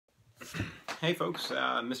Hey folks,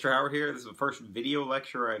 Mr. Howard here. This is the first video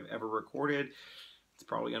lecture I've ever recorded. It's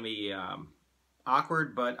probably going to be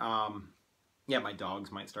awkward, but yeah, my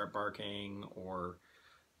dogs might start barking or,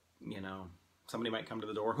 you know, somebody might come to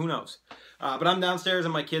the door. Who knows? But I'm downstairs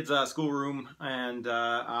in my kids' schoolroom, and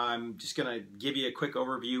I'm just going to give you a quick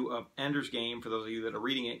overview of Ender's Game for those of you that are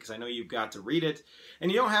reading it, because I know you've got to read it.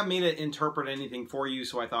 And you don't have me to interpret anything for you,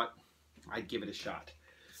 so I thought I'd give it a shot.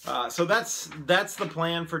 So that's the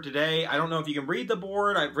plan for today. I don't know if you can read the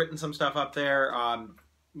board. I've written some stuff up there.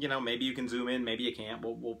 You know, maybe you can zoom in, maybe you can't.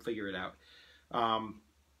 We'll figure it out.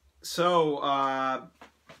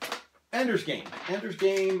 Ender's Game. Ender's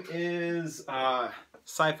Game is a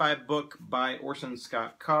sci-fi book by Orson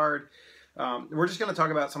Scott Card. We're just going to talk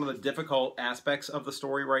about some of the difficult aspects of the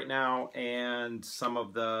story right now, and some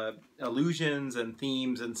of the illusions and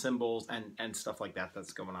themes and symbols and stuff like that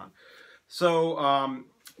that's going on. So,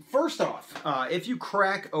 first off, if you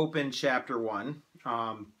crack open chapter 1,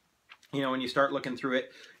 you know, when you start looking through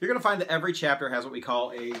it, you're going to find that every chapter has what we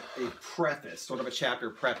call a preface, sort of a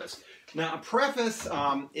chapter preface. Now, a preface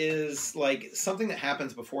is like something that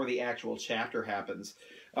happens before the actual chapter happens.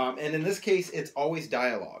 And in this case, it's always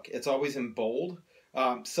dialogue. It's always in bold.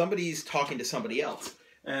 Somebody's talking to somebody else.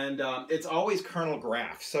 And it's always Colonel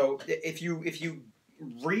Graff. So if you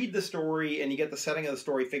read the story and you get the setting of the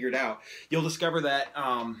story figured out, you'll discover that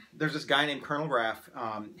there's this guy named Colonel Graff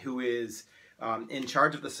who is in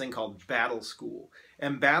charge of this thing called Battle School.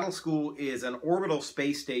 And Battle School is an orbital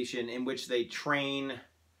space station in which they train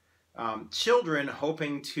children,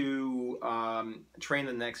 hoping to train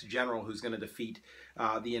the next general who's going to defeat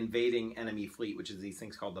the invading enemy fleet, which is these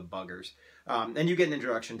things called the buggers. And you get an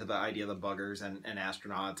introduction to the idea of the buggers and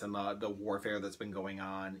astronauts and the warfare that's been going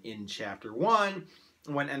on in chapter 1.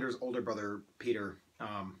 When Ender's older brother, Peter,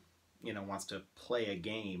 you know, wants to play a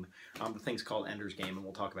game. The thing's called Ender's Game, and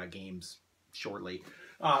we'll talk about games shortly.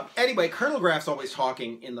 Anyway, Colonel Graff's always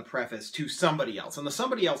talking in the preface to somebody else, and the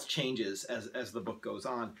somebody else changes as the book goes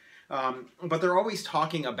on. But they're always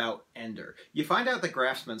talking about Ender. You find out that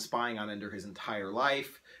Graff's been spying on Ender his entire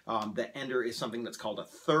life, that Ender is something that's called a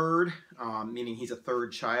third, meaning he's a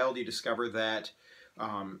third child. You discover that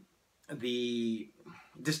the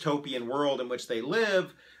dystopian world in which they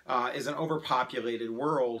live is an overpopulated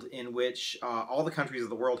world in which all the countries of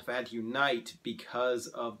the world have had to unite because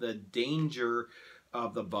of the danger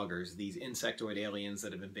of the buggers, these insectoid aliens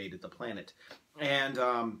that have invaded the planet. And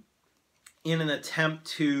in an attempt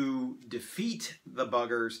to defeat the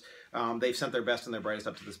buggers, they've sent their best and their brightest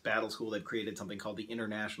up to this battle school. They've created something called the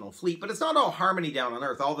International Fleet. But it's not all harmony down on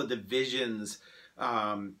Earth. All the divisions,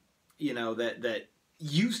 you know, that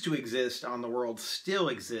used to exist on the world still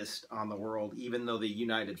exist on the world, even though the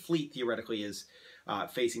United Fleet theoretically is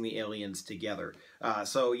facing the aliens together.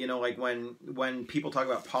 So, you know, like when people talk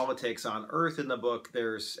about politics on Earth in the book,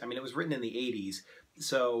 there's, I mean, it was written in the 80s.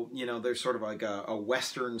 So, you know, there's sort of like a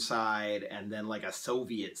Western side and then like a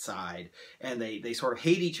Soviet side. And they sort of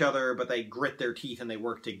hate each other, but they grit their teeth and they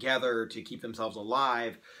work together to keep themselves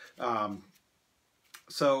alive.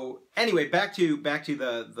 So anyway, back to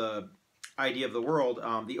the idea of the world,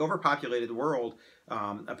 the overpopulated world.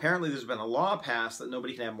 Apparently there's been a law passed that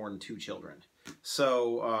nobody can have more than 2 children.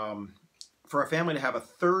 So for a family to have a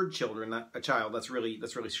third child, that's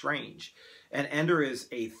really strange. And Ender is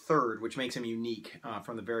a third, which makes him unique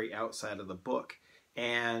from the very outside of the book.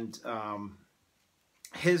 And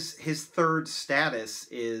his third status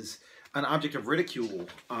is an object of ridicule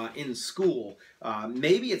in school.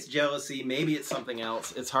 Maybe it's jealousy, maybe it's something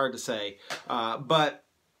else. It's hard to say. But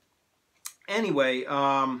anyway,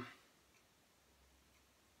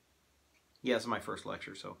 yeah, this is my first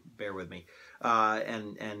lecture, so bear with me.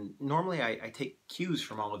 And normally I take cues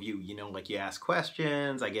from all of you. You know, like you ask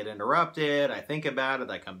questions, I get interrupted, I think about it,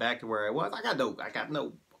 I come back to where I was. I got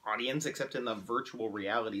no audience except in the virtual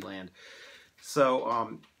reality land.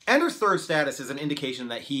 So Ender's third status is an indication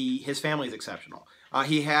that his family is exceptional.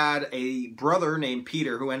 He had a brother named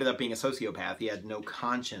Peter who ended up being a sociopath. He had no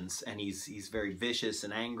conscience, and he's very vicious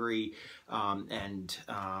and angry, and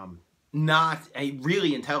not a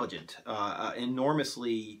really intelligent,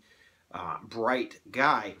 enormously bright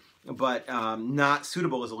guy, but not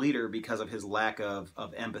suitable as a leader because of his lack of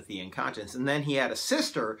empathy and conscience. And then he had a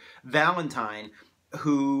sister, Valentine,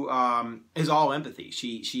 who is all empathy.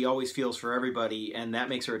 She always feels for everybody, and that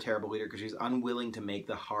makes her a terrible leader because she's unwilling to make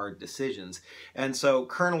the hard decisions. And so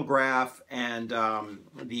Colonel Graff and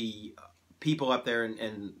the people up there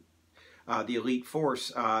in the elite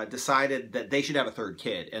force, decided that they should have a third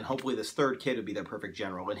kid, and hopefully this third kid would be their perfect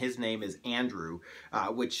general, and his name is Andrew,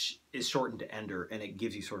 which is shortened to Ender, and it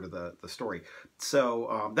gives you sort of the story.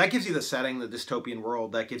 So that gives you the setting, the dystopian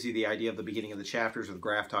world. That gives you the idea of the beginning of the chapters with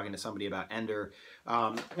Graf talking to somebody about Ender.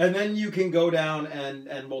 And then you can go down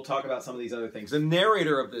and we'll talk about some of these other things. The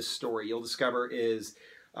narrator of this story, you'll discover, is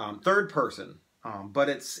third person. But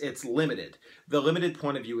it's limited. The limited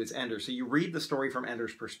point of view is Ender. So you read the story from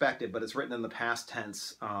Ender's perspective, but it's written in the past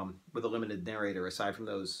tense with a limited narrator, aside from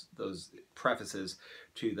those prefaces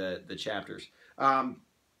to the chapters.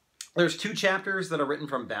 There's 2 chapters that are written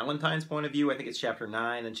from Valentine's point of view. I think it's chapter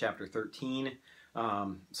 9 and chapter 13.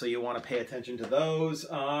 So you want to pay attention to those.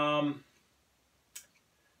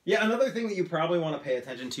 Yeah, another thing that you probably want to pay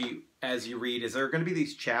attention to as you read is there are going to be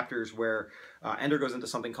these chapters where Ender goes into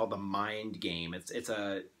something called the mind game. It's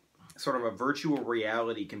a sort of a virtual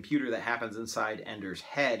reality computer that happens inside Ender's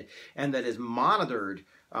head and that is monitored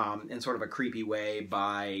in sort of a creepy way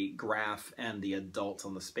by Graf and the adults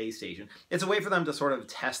on the space station. It's a way for them to sort of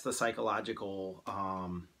test the psychological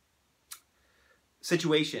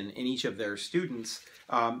situation in each of their students,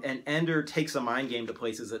 and Ender takes a mind game to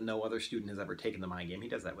places that no other student has ever taken the mind game. He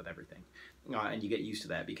does that with everything, and you get used to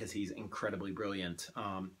that because he's incredibly brilliant.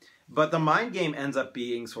 But the mind game ends up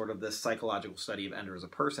being sort of this psychological study of Ender as a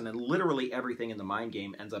person, and literally everything in the mind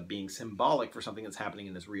game ends up being symbolic for something that's happening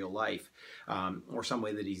in his real life, or some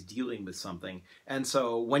way that he's dealing with something. And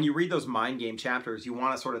so when you read those mind game chapters, you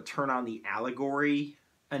want to sort of turn on the allegory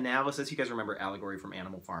analysis. You guys remember Allegory from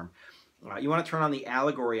Animal Farm. You want to turn on the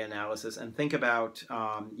allegory analysis and think about,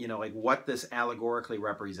 you know, like what this allegorically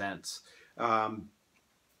represents.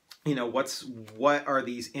 You know, what are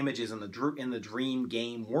these images in the dream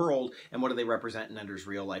game world, and what do they represent in Ender's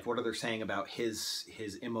real life? What are they saying about his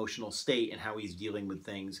emotional state and how he's dealing with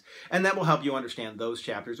things? And that will help you understand those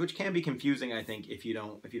chapters, which can be confusing, I think, if you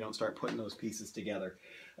don't start putting those pieces together.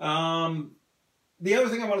 The other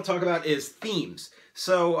thing I want to talk about is themes.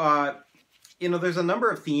 So, you know, there's a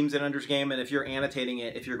number of themes in Ender's Game, and if you're annotating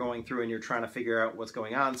it, if you're going through and you're trying to figure out what's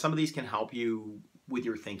going on, some of these can help you with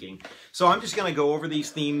your thinking. So I'm just going to go over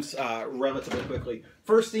these themes relatively quickly.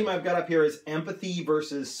 First theme I've got up here is empathy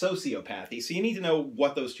versus sociopathy. So you need to know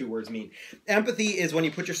what those 2 words mean. Empathy is when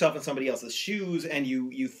you put yourself in somebody else's shoes and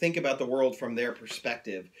you think about the world from their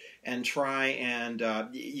perspective and try and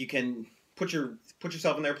you can put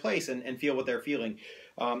yourself in their place and feel what they're feeling.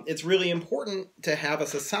 It's really important to have a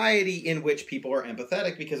society in which people are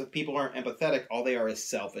empathetic, because if people aren't empathetic, all they are is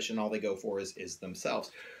selfish, and all they go for is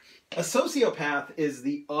themselves. A sociopath is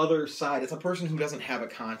the other side. It's a person who doesn't have a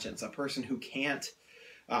conscience, a person who can't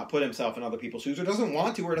put himself in other people's shoes, or doesn't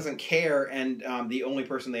want to, or doesn't care, and the only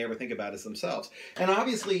person they ever think about is themselves. And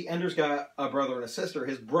obviously, Ender's got a brother and a sister.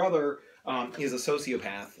 His brother is a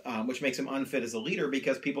sociopath, which makes him unfit as a leader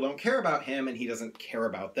because people don't care about him and he doesn't care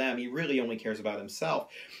about them. He really only cares about himself.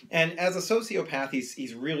 And as a sociopath,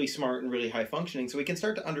 he's really smart and really high functioning, so he can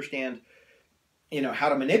start to understand, you know, how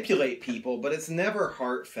to manipulate people, but it's never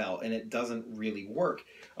heartfelt and it doesn't really work.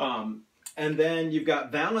 And then you've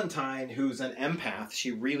got Valentine, who's an empath.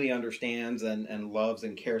 She really understands and loves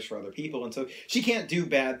and cares for other people, and so she can't do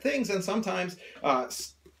bad things. And sometimes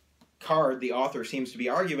Card, the author, seems to be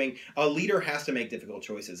arguing a leader has to make difficult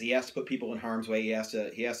choices. He has to put people in harm's way. He has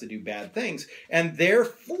to do bad things, and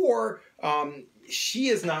therefore she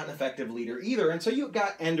is not an effective leader either. And so you've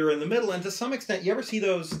got Ender in the middle. And to some extent, you ever see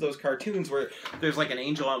those cartoons where there's like an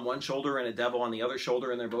angel on one shoulder and a devil on the other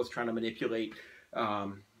shoulder, and they're both trying to manipulate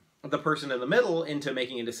the person in the middle into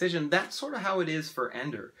making a decision? That's sort of how it is for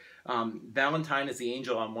Ender. Valentine is the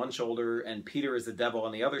angel on one shoulder and Peter is the devil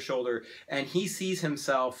on the other shoulder, and he sees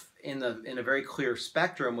himself in a very clear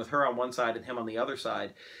spectrum with her on one side and him on the other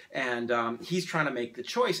side, and he's trying to make the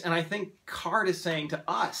choice. And I think Card is saying to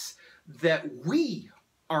us that we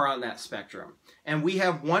are on that spectrum, and we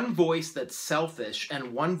have one voice that's selfish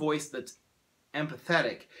and one voice that's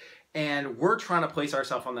empathetic, and we're trying to place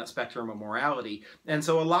ourselves on that spectrum of morality. And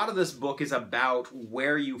so a lot of this book is about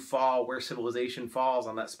where you fall, where civilization falls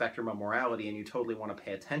on that spectrum of morality, and you totally want to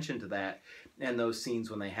pay attention to that and those scenes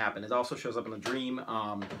when they happen. It also shows up in the dream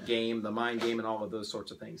game, the mind game, and all of those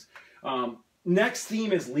sorts of things. Next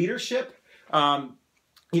theme is leadership.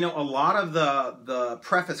 You know, a lot of the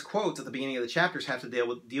preface quotes at the beginning of the chapters have to deal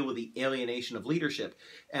with the alienation of leadership.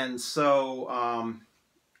 And so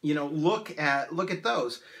you know, look at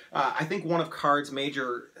those. I think one of Card's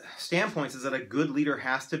major standpoints is that a good leader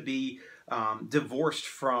has to be divorced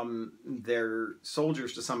from their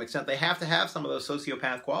soldiers to some extent. They have to have some of those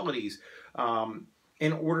sociopath qualities.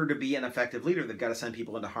 in order to be an effective leader, they've got to send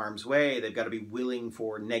people into harm's way. They've got to be willing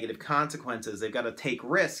for negative consequences. They've got to take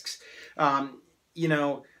risks. You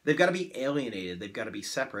know, they've got to be alienated. They've got to be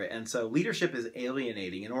separate. And so leadership is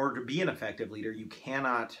alienating. In order to be an effective leader, you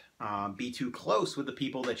cannot be too close with the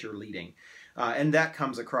people that you're leading. And that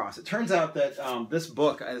comes across. It turns out that this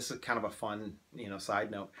book, this is kind of a fun, you know,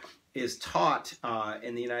 side note, is taught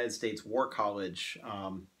in the United States War College,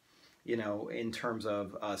 you know, in terms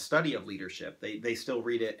of study of leadership. They still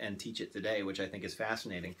read it and teach it today, which I think is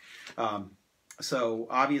fascinating. So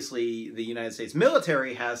obviously the United States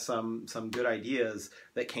military has some good ideas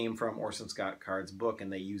that came from Orson Scott Card's book,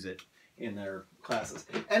 and they use it in their classes.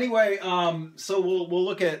 Anyway, so we'll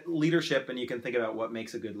look at leadership, and you can think about what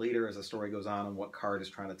makes a good leader as the story goes on and what Card is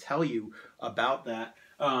trying to tell you about that.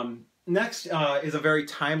 Next is a very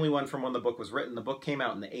timely one from when the book was written. The book came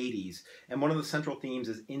out in the 80s, and one of the central themes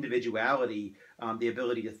is individuality, the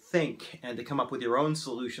ability to think and to come up with your own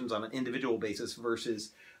solutions on an individual basis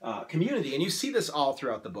versus community. And you see this all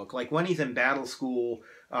throughout the book. Like when he's in battle school,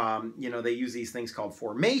 you know, they use these things called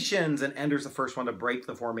formations, and Ender's the first one to break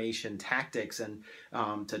the formation tactics and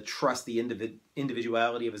to trust the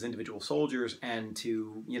individuality of his individual soldiers and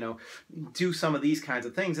to, you know, do some of these kinds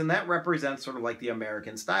of things. And that represents sort of like the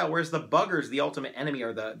American style, whereas the buggers, the ultimate enemy,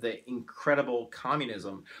 are the incredible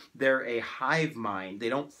communism. They're a hive mind. They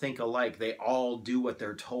don't think alike. They all do what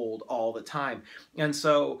they're told all the time. And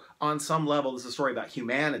so on some level, this is a story about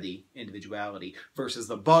humanity, individuality, versus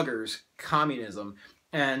the buggers, communism,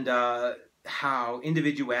 and how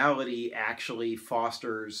individuality actually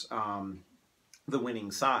fosters the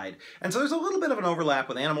winning side. And so there's a little bit of an overlap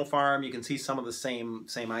with Animal Farm. You can see some of the same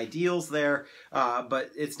ideals there,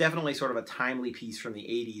 but it's definitely sort of a timely piece from the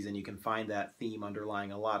 80s, and you can find that theme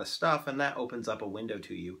underlying a lot of stuff, and that opens up a window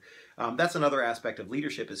to you. That's another aspect of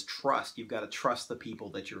leadership, is trust. You've got to trust the people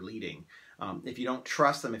that you're leading. If you don't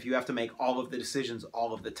trust them, if you have to make all of the decisions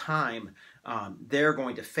all of the time, they're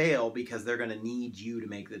going to fail because they're going to need you to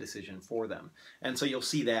make the decision for them. And so you'll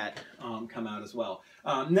see that come out as well.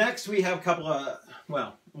 Next, we have a couple of,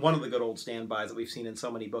 well, one of the good old standbys that we've seen in so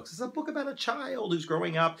many books. It's a book about a child who's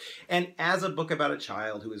growing up. And as a book about a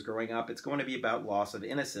child who is growing up, it's going to be about loss of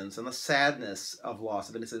innocence and the sadness of loss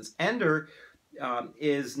of innocence. Ender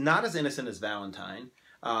is not as innocent as Valentine,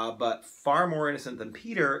 but far more innocent than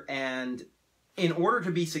Peter, and in order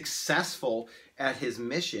to be successful at his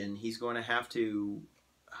mission, he's going to have to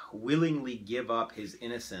willingly give up his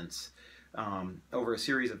innocence over a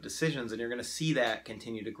series of decisions, and you're going to see that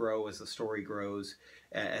continue to grow as the story grows,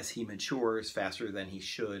 as he matures faster than he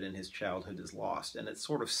should, and his childhood is lost. And it's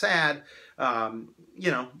sort of sad,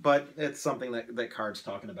 you know, but it's something that Card's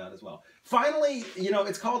talking about as well. Finally, you know,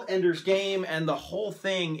 it's called Ender's Game, and the whole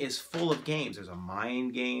thing is full of games. There's a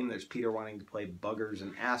mind game. There's Peter wanting to play buggers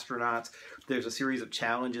and astronauts. There's a series of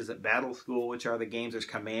challenges at Battle School, which are the games. There's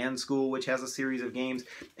Command School, which has a series of games.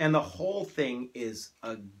 And the whole thing is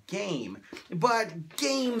a game. But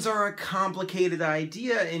games are a complicated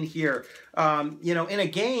idea in here. You know, in a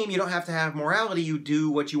game, you don't have to have morality. You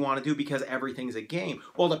do what you want to do because everything's a game.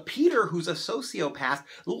 Well, to Peter, who's a sociopath,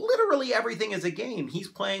 literally everything is a game. He's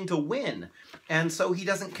playing to win. And so he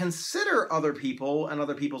doesn't consider other people and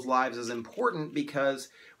other people's lives as important, because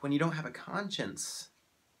when you don't have a conscience,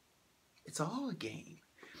 it's all a game.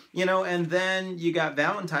 You know, and then you got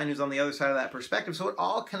Valentine, who's on the other side of that perspective, so it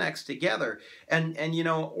all connects together. And you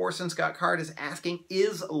know, Orson Scott Card is asking,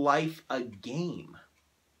 is life a game?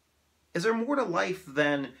 Is there more to life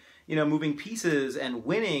than, you know, moving pieces and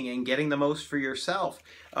winning and getting the most for yourself?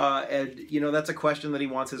 And, you know, that's a question that he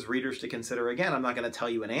wants his readers to consider. Again, I'm not going to tell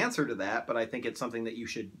you an answer to that, but I think it's something that you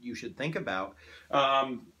should think about.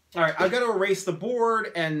 All right, I've got to erase the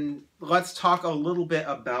board, and let's talk a little bit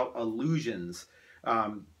about illusions.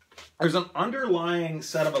 There's an underlying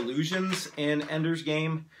set of illusions in Ender's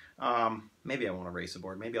Game. Maybe I won't erase the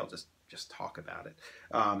board. Maybe I'll just talk about it.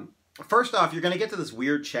 First off, you're going to get to this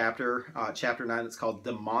weird chapter, chapter 9, that's called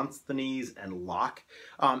Demosthenes and Locke.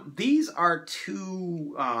 These are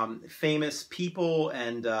two famous people,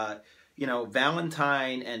 and you know,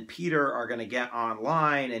 Valentine and Peter are going to get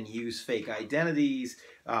online and use fake identities.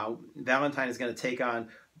 Valentine is going to take on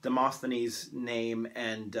Demosthenes' name,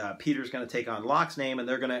 and Peter's going to take on Locke's name, and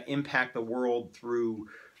they're going to impact the world through,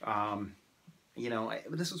 you know,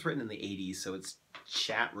 this was written in the 80s, so it's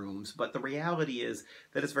chat rooms, but the reality is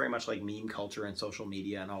that it's very much like meme culture and social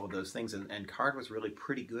media and all of those things, and Card was really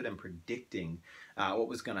pretty good in predicting what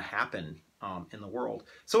was going to happen in the world.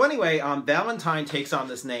 So anyway, Valentine takes on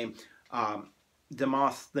this name,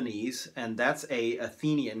 Demosthenes, and that's a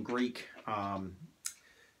Athenian Greek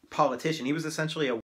politician. He was essentially a